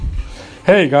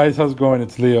Hey guys, how's it going?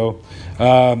 It's Leo.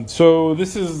 So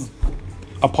this is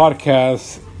a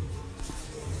podcast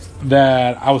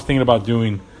that I was thinking about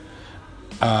doing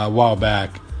a while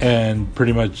back, and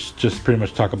pretty much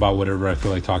talk about whatever I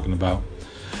feel like talking about.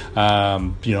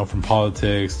 From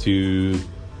politics to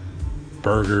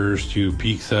burgers to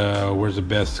pizza. Where's the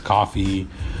best coffee?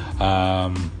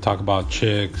 Talk about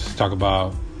chicks. Talk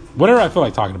about whatever I feel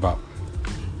like talking about.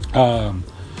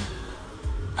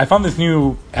 I found this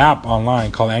new app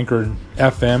online called Anchor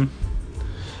FM.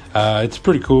 It's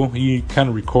pretty cool. You kind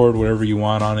of record whatever you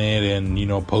want on it and,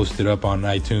 post it up on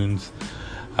iTunes.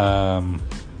 But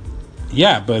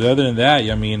other than that,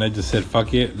 I just said,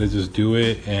 fuck it. Let's just do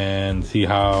it and see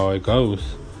how it goes.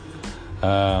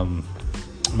 Matter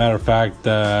of fact,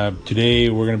 today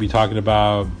we're going to be talking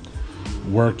about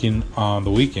working on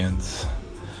the weekends.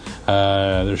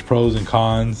 There's pros and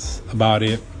cons about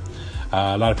it.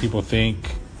 A lot of people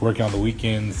think working on the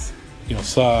weekends,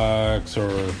 sucks,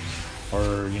 or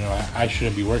I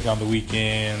shouldn't be working on the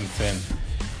weekends,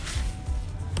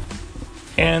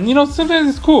 and sometimes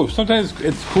it's cool. Sometimes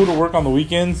it's cool to work on the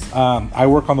weekends. I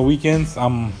work on the weekends,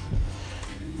 and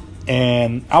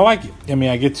I like it.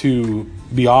 I get to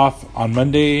be off on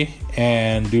Monday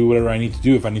and do whatever I need to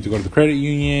do. If I need to go to the credit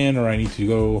union or I need to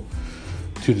go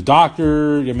to the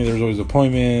doctor, there's always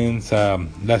appointments,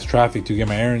 less traffic to get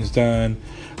my errands done.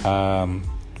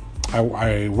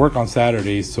 I work on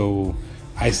Saturdays, so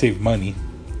I save money.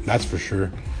 That's for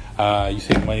sure. You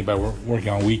save money by working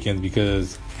on weekends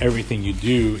because everything you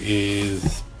do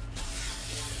is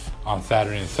on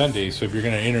Saturday and Sunday. So if you're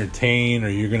going to entertain, or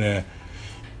you're going to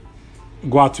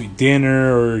go out to eat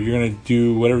dinner, or you're going to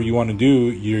do whatever you want to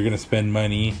do, you're going to spend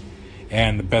money.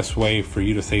 And the best way for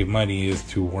you to save money is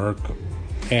to work.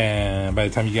 And by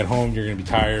the time you get home, you're going to be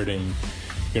tired and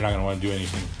you're not going to want to do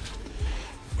anything.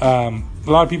 A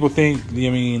lot of people think,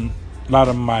 a lot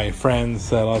of my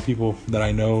friends, a lot of people that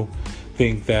I know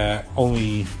think that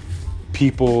only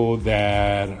people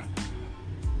that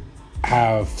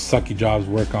have sucky jobs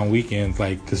work on weekends,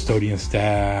 like custodian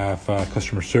staff,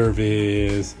 customer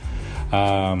service,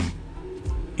 people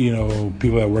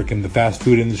that work in the fast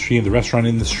food industry, in the restaurant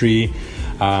industry.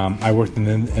 I worked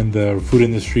in the food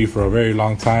industry for a very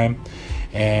long time,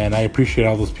 and I appreciate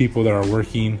all those people that are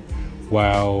working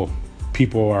while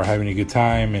people are having a good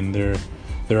time and they're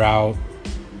out,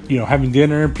 having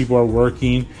dinner. People are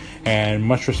working, and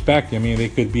much respect. They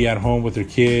could be at home with their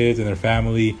kids and their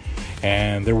family,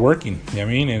 and they're working.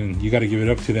 And you got to give it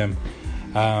up to them.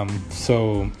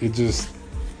 So it just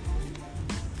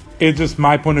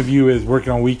my point of view is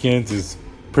working on weekends is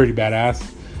pretty badass.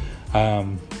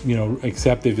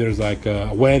 Except if there's like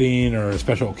a wedding or a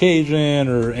special occasion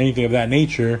or anything of that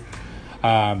nature,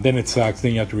 then it sucks.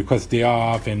 Then you have to request a day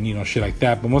off and, shit like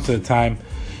that. But most of the time,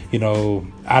 I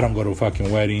don't go to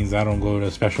fucking weddings. I don't go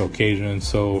to special occasions.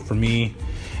 So for me,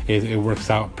 it works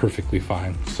out perfectly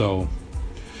fine. So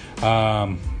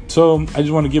I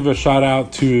just want to give a shout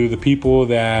out to the people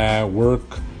that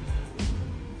work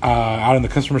out in the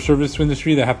customer service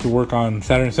industry that have to work on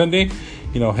Saturday and Sunday.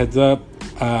 Heads up.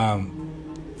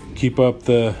 Keep up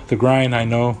the grind. I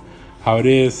know how it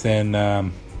is, and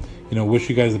wish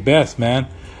you guys the best, man.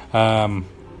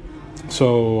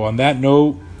 So on that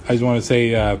note, I just want to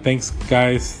say thanks,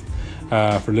 guys,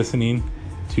 for listening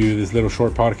to this little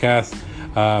short podcast.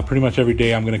 Pretty much every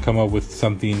day I'm going to come up with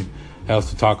something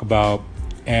else to talk about,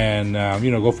 and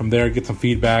go from there. Get some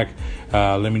feedback.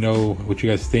 Let me know what you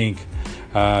guys think.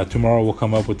 Tomorrow we'll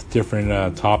come up with a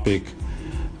different topic.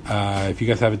 If you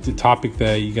guys have a topic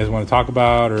that you guys want to talk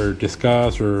about or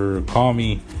discuss, or call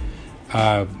me,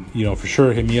 for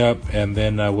sure hit me up, and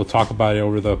then we'll talk about it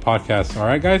over the podcast. All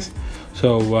right, guys?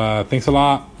 So thanks a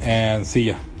lot, and see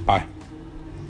ya. Bye.